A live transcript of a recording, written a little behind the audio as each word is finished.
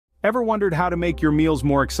Ever wondered how to make your meals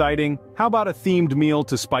more exciting? How about a themed meal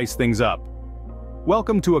to spice things up?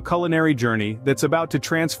 Welcome to a culinary journey that's about to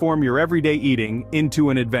transform your everyday eating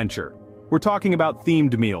into an adventure. We're talking about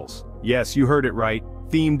themed meals. Yes, you heard it right,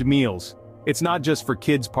 themed meals. It's not just for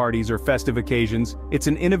kids' parties or festive occasions, it's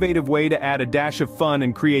an innovative way to add a dash of fun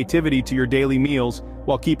and creativity to your daily meals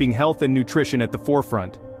while keeping health and nutrition at the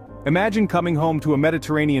forefront. Imagine coming home to a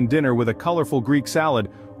Mediterranean dinner with a colorful Greek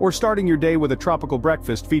salad, or starting your day with a tropical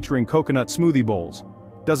breakfast featuring coconut smoothie bowls.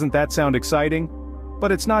 Doesn't that sound exciting?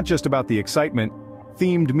 But it's not just about the excitement.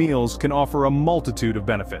 Themed meals can offer a multitude of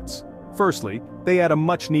benefits. Firstly, they add a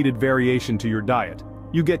much-needed variation to your diet.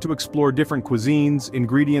 You get to explore different cuisines,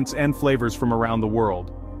 ingredients, and flavors from around the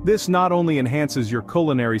world. This not only enhances your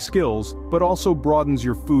culinary skills, but also broadens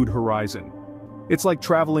your food horizon. It's like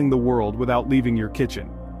traveling the world without leaving your kitchen.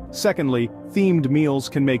 Secondly, themed meals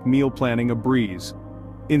can make meal planning a breeze.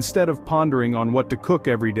 Instead of pondering on what to cook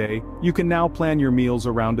every day, you can now plan your meals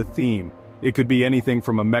around a theme. It could be anything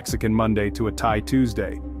from a Mexican Monday to a Thai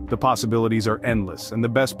Tuesday. The possibilities are endless, and the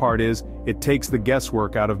best part is, it takes the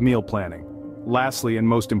guesswork out of meal planning. Lastly, and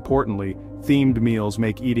most importantly, themed meals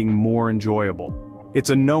make eating more enjoyable. It's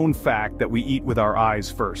a known fact that we eat with our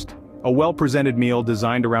eyes first. A well-presented meal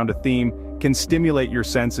designed around a theme can stimulate your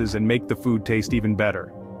senses and make the food taste even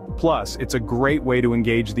better. Plus, it's a great way to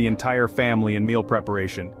engage the entire family in meal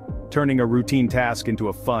preparation, turning a routine task into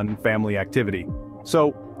a fun family activity.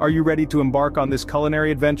 So, are you ready to embark on this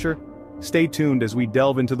culinary adventure? Stay tuned as we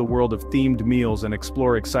delve into the world of themed meals and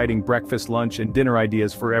explore exciting breakfast, lunch, and dinner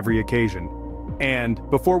ideas for every occasion. And,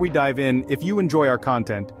 before we dive in, if you enjoy our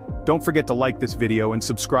content, don't forget to like this video and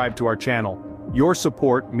subscribe to our channel. Your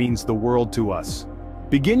support means the world to us.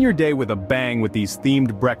 Begin your day with a bang with these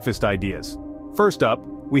themed breakfast ideas. First up,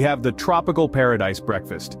 we have the Tropical Paradise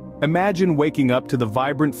Breakfast. Imagine waking up to the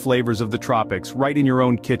vibrant flavors of the tropics right in your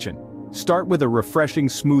own kitchen. Start with a refreshing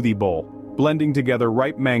smoothie bowl, blending together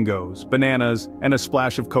ripe mangoes, bananas, and a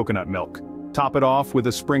splash of coconut milk. Top it off with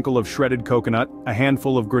a sprinkle of shredded coconut, a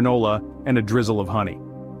handful of granola, and a drizzle of honey.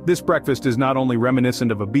 This breakfast is not only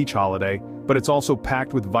reminiscent of a beach holiday, but it's also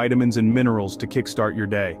packed with vitamins and minerals to kickstart your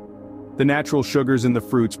day. The natural sugars in the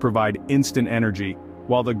fruits provide instant energy,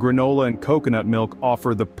 while the granola and coconut milk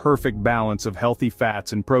offer the perfect balance of healthy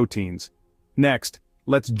fats and proteins. Next,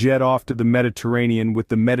 let's jet off to the Mediterranean with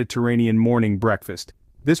the Mediterranean morning breakfast.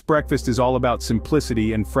 This breakfast is all about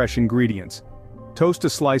simplicity and fresh ingredients. Toast a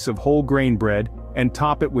slice of whole grain bread and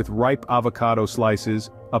top it with ripe avocado slices,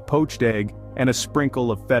 a poached egg, and a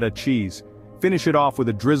sprinkle of feta cheese. Finish it off with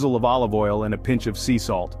a drizzle of olive oil and a pinch of sea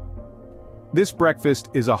salt. This breakfast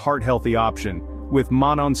is a heart-healthy option, with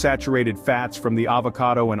monounsaturated fats from the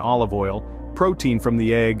avocado and olive oil, protein from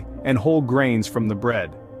the egg, and whole grains from the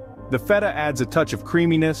bread. The feta adds a touch of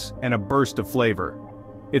creaminess and a burst of flavor.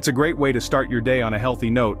 It's a great way to start your day on a healthy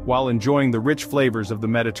note while enjoying the rich flavors of the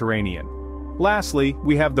Mediterranean. Lastly,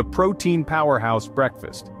 we have the Protein Powerhouse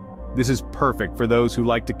Breakfast. This is perfect for those who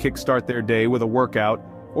like to kickstart their day with a workout,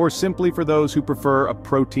 or simply for those who prefer a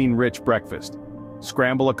protein-rich breakfast.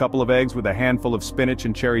 Scramble a couple of eggs with a handful of spinach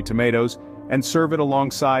and cherry tomatoes, and serve it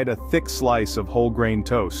alongside a thick slice of whole grain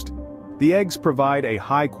toast. The eggs provide a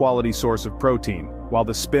high-quality source of protein, while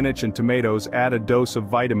the spinach and tomatoes add a dose of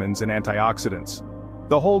vitamins and antioxidants.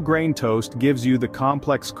 The whole grain toast gives you the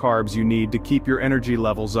complex carbs you need to keep your energy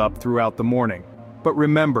levels up throughout the morning. But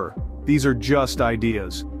remember, these are just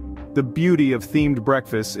ideas. The beauty of themed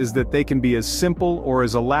breakfasts is that they can be as simple or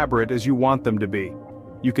as elaborate as you want them to be.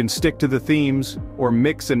 You can stick to the themes, or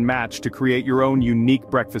mix and match to create your own unique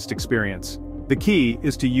breakfast experience. The key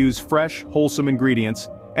is to use fresh, wholesome ingredients,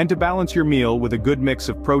 and to balance your meal with a good mix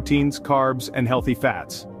of proteins, carbs, and healthy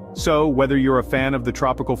fats. So, whether you're a fan of the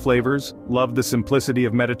tropical flavors, love the simplicity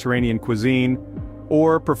of Mediterranean cuisine,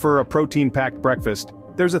 or prefer a protein-packed breakfast,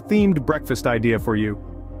 there's a themed breakfast idea for you.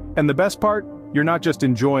 And the best part? You're not just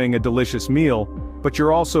enjoying a delicious meal, but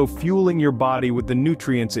you're also fueling your body with the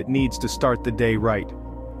nutrients it needs to start the day right.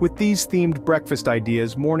 With these themed breakfast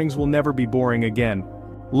ideas, mornings will never be boring again.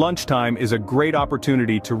 Lunchtime is a great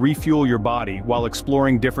opportunity to refuel your body while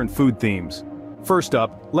exploring different food themes. First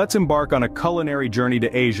up, let's embark on a culinary journey to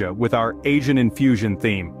Asia with our Asian infusion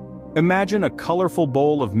theme. Imagine a colorful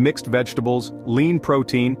bowl of mixed vegetables, lean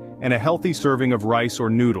protein, and a healthy serving of rice or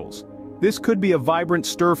noodles. This could be a vibrant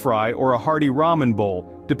stir-fry or a hearty ramen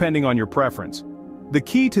bowl, depending on your preference. The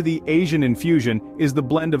key to the Asian infusion is the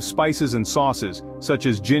blend of spices and sauces, such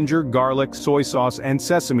as ginger, garlic, soy sauce, and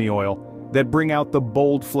sesame oil, that bring out the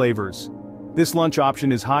bold flavors. This lunch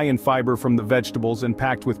option is high in fiber from the vegetables and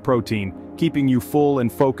packed with protein, keeping you full and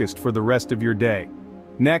focused for the rest of your day.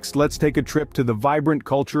 Next, let's take a trip to the vibrant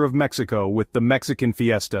culture of Mexico with the Mexican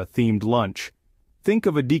Fiesta-themed lunch. Think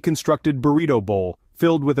of a deconstructed burrito bowl,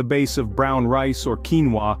 filled with a base of brown rice or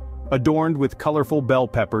quinoa, adorned with colorful bell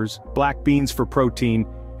peppers, black beans for protein,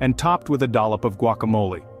 and topped with a dollop of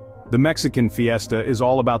guacamole. The Mexican Fiesta is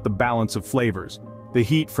all about the balance of flavors, the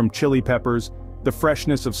heat from chili peppers, the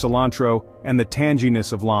freshness of cilantro, and the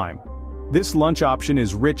tanginess of lime. This lunch option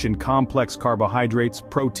is rich in complex carbohydrates,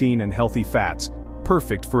 protein, and healthy fats,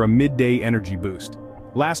 perfect for a midday energy boost.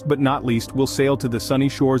 Last but not least, we'll sail to the sunny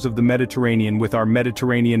shores of the Mediterranean with our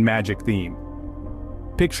Mediterranean Magic theme.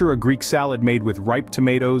 Picture a Greek salad made with ripe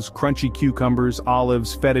tomatoes, crunchy cucumbers,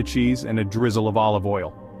 olives, feta cheese, and a drizzle of olive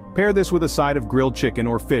oil. Pair this with a side of grilled chicken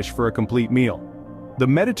or fish for a complete meal. The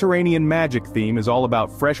Mediterranean Magic theme is all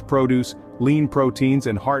about fresh produce, lean proteins,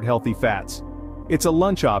 and heart-healthy fats. It's a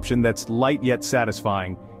lunch option that's light yet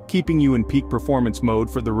satisfying, keeping you in peak performance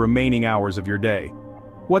mode for the remaining hours of your day.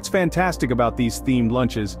 What's fantastic about these themed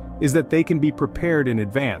lunches is that they can be prepared in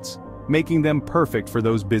advance, making them perfect for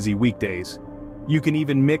those busy weekdays. You can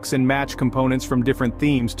even mix and match components from different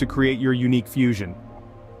themes to create your unique fusion.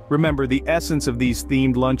 Remember, the essence of these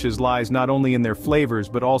themed lunches lies not only in their flavors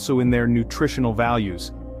but also in their nutritional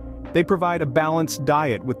values. They provide a balanced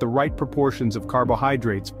diet with the right proportions of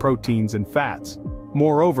carbohydrates, proteins, and fats.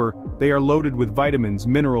 Moreover, they are loaded with vitamins,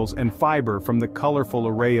 minerals, and fiber from the colorful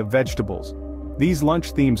array of vegetables. These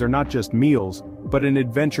lunch themes are not just meals, but an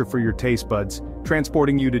adventure for your taste buds,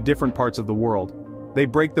 transporting you to different parts of the world. They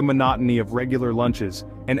break the monotony of regular lunches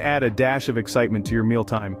and add a dash of excitement to your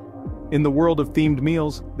mealtime. In the world of themed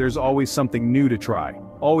meals, there's always something new to try,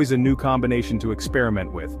 always a new combination to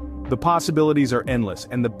experiment with. The possibilities are endless,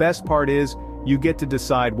 and the best part is, you get to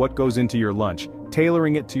decide what goes into your lunch,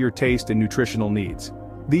 tailoring it to your taste and nutritional needs.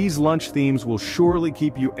 These lunch themes will surely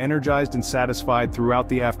keep you energized and satisfied throughout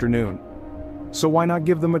the afternoon. So why not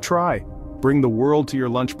give them a try? Bring the world to your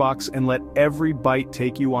lunchbox and let every bite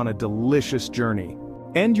take you on a delicious journey.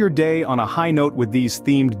 End your day on a high note with these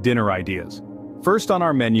themed dinner ideas. First on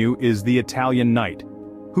our menu is the Italian night.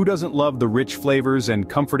 Who doesn't love the rich flavors and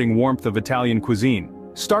comforting warmth of Italian cuisine?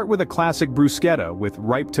 Start with a classic bruschetta with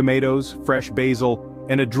ripe tomatoes, fresh basil,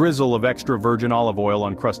 and a drizzle of extra virgin olive oil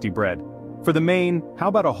on crusty bread. For the main, how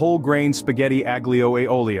about a whole grain spaghetti aglio e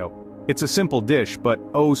olio? It's a simple dish, but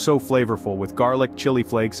oh so flavorful with garlic, chili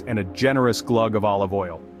flakes, and a generous glug of olive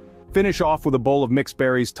oil. Finish off with a bowl of mixed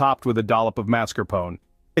berries topped with a dollop of mascarpone.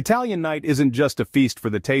 Italian night isn't just a feast for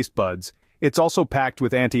the taste buds, it's also packed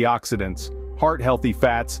with antioxidants, heart-healthy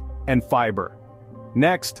fats, and fiber.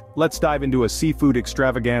 Next, let's dive into a seafood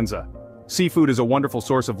extravaganza. Seafood is a wonderful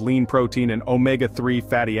source of lean protein and omega-3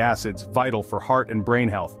 fatty acids vital for heart and brain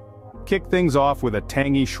health. Kick things off with a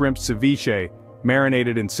tangy shrimp ceviche,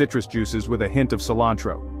 marinated in citrus juices with a hint of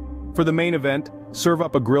cilantro. For the main event, serve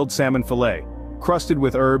up a grilled salmon fillet, crusted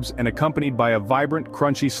with herbs and accompanied by a vibrant,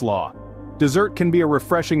 crunchy slaw. Dessert can be a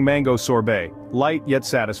refreshing mango sorbet, light yet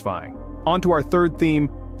satisfying. On to our third theme,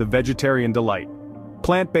 the vegetarian delight.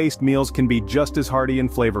 Plant-based meals can be just as hearty and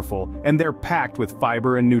flavorful, and they're packed with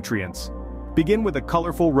fiber and nutrients. Begin with a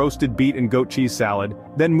colorful roasted beet and goat cheese salad,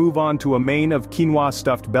 then move on to a main of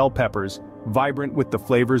quinoa-stuffed bell peppers, vibrant with the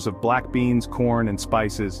flavors of black beans, corn, and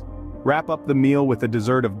spices. Wrap up the meal with a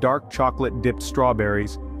dessert of dark chocolate-dipped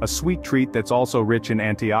strawberries, a sweet treat that's also rich in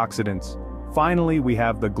antioxidants. Finally, we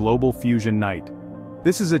have the global fusion night.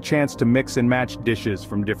 This is a chance to mix and match dishes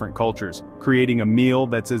from different cultures, creating a meal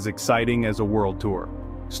that's as exciting as a world tour.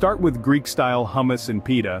 Start with Greek-style hummus and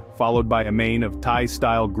pita, followed by a main of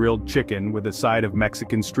Thai-style grilled chicken with a side of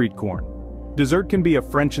Mexican street corn. Dessert can be a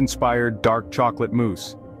French-inspired dark chocolate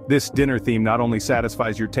mousse. This dinner theme not only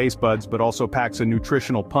satisfies your taste buds but also packs a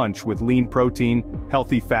nutritional punch with lean protein,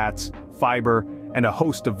 healthy fats, fiber, and a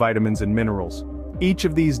host of vitamins and minerals. Each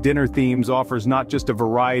of these dinner themes offers not just a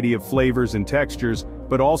variety of flavors and textures,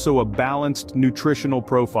 but also a balanced nutritional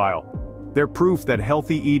profile. They're proof that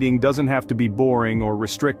healthy eating doesn't have to be boring or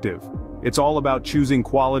restrictive. It's all about choosing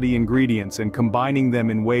quality ingredients and combining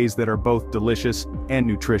them in ways that are both delicious and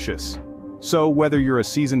nutritious. So whether you're a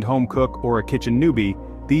seasoned home cook or a kitchen newbie,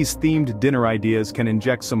 these themed dinner ideas can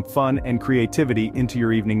inject some fun and creativity into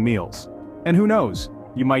your evening meals. And who knows,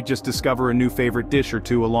 you might just discover a new favorite dish or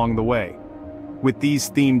two along the way. With these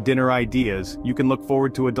themed dinner ideas, you can look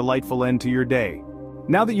forward to a delightful end to your day.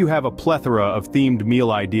 Now that you have a plethora of themed meal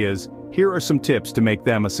ideas, here are some tips to make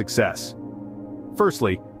them a success.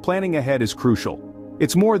 Firstly, planning ahead is crucial.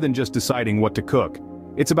 It's more than just deciding what to cook.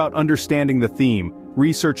 It's about understanding the theme,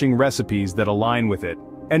 researching recipes that align with it,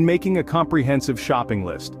 and making a comprehensive shopping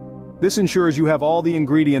list. This ensures you have all the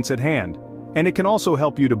ingredients at hand, and it can also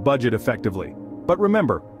help you to budget effectively. But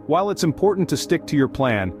remember, While it's important to stick to your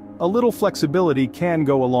plan, a little flexibility can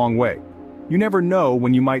go a long way. You never know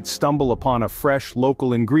when you might stumble upon a fresh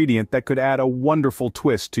local ingredient that could add a wonderful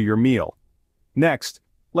twist to your meal. Next,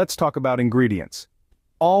 let's talk about ingredients.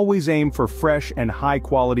 Always aim for fresh and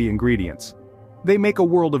high-quality ingredients. They make a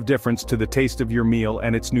world of difference to the taste of your meal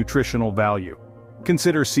and its nutritional value.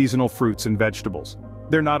 Consider seasonal fruits and vegetables.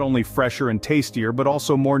 They're not only fresher and tastier but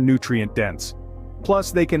also more nutrient-dense.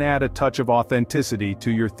 Plus, they can add a touch of authenticity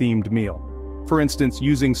to your themed meal. For instance,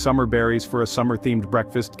 using summer berries for a summer-themed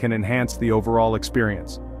breakfast can enhance the overall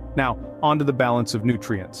experience. Now, onto the balance of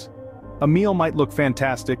nutrients. A meal might look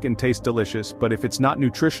fantastic and taste delicious, but if it's not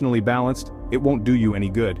nutritionally balanced, it won't do you any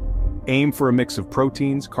good. Aim for a mix of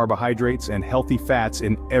proteins, carbohydrates, and healthy fats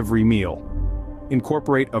in every meal.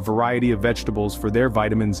 Incorporate a variety of vegetables for their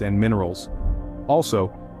vitamins and minerals.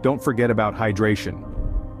 Also, don't forget about hydration.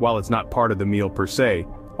 While it's not part of the meal per se,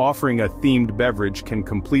 offering a themed beverage can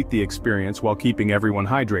complete the experience while keeping everyone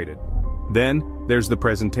hydrated. Then, there's the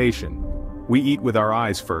presentation. We eat with our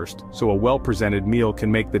eyes first, so a well-presented meal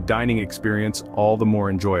can make the dining experience all the more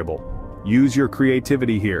enjoyable. Use your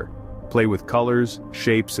creativity here. Play with colors,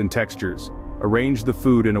 shapes, and textures. Arrange the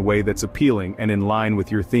food in a way that's appealing and in line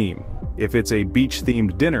with your theme. If it's a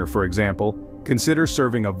beach-themed dinner, for example, consider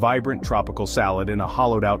serving a vibrant tropical salad in a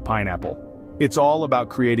hollowed-out pineapple. It's all about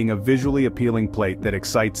creating a visually appealing plate that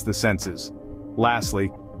excites the senses.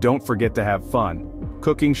 Lastly, don't forget to have fun.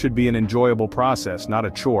 Cooking should be an enjoyable process, not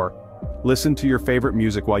a chore. Listen to your favorite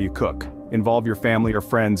music while you cook. Involve your family or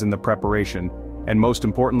friends in the preparation. And most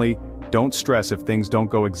importantly, don't stress if things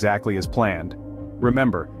don't go exactly as planned.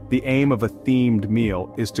 Remember, the aim of a themed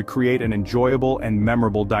meal is to create an enjoyable and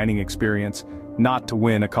memorable dining experience, not to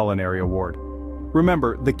win a culinary award.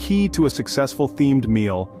 Remember, the key to a successful themed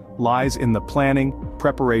meal lies in the planning,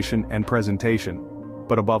 preparation, and presentation.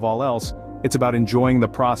 But above all else, it's about enjoying the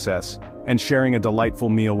process and sharing a delightful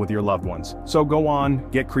meal with your loved ones. So go on,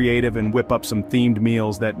 get creative, and whip up some themed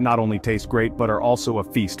meals that not only taste great but are also a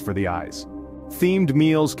feast for the eyes. Themed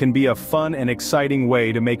meals can be a fun and exciting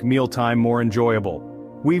way to make mealtime more enjoyable.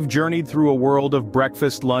 We've journeyed through a world of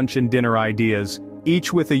breakfast, lunch, and dinner ideas,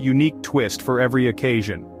 each with a unique twist for every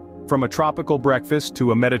occasion. From a tropical breakfast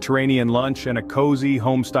to a Mediterranean lunch and a cozy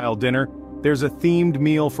home-style dinner, there's a themed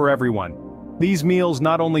meal for everyone. These meals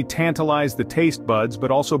not only tantalize the taste buds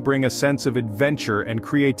but also bring a sense of adventure and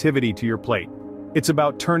creativity to your plate. It's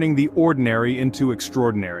about turning the ordinary into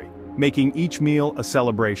extraordinary, making each meal a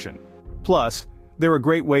celebration. Plus, they're a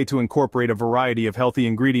great way to incorporate a variety of healthy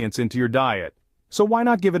ingredients into your diet. So why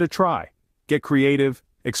not give it a try? Get creative,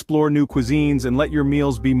 explore new cuisines, and let your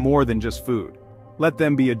meals be more than just food. Let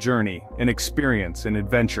them be a journey, an experience, an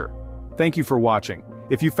adventure. Thank you for watching.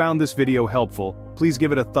 If you found this video helpful, please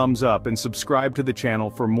give it a thumbs up and subscribe to the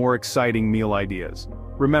channel for more exciting meal ideas.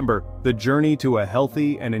 Remember, the journey to a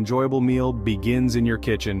healthy and enjoyable meal begins in your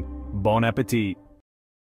kitchen. Bon appétit!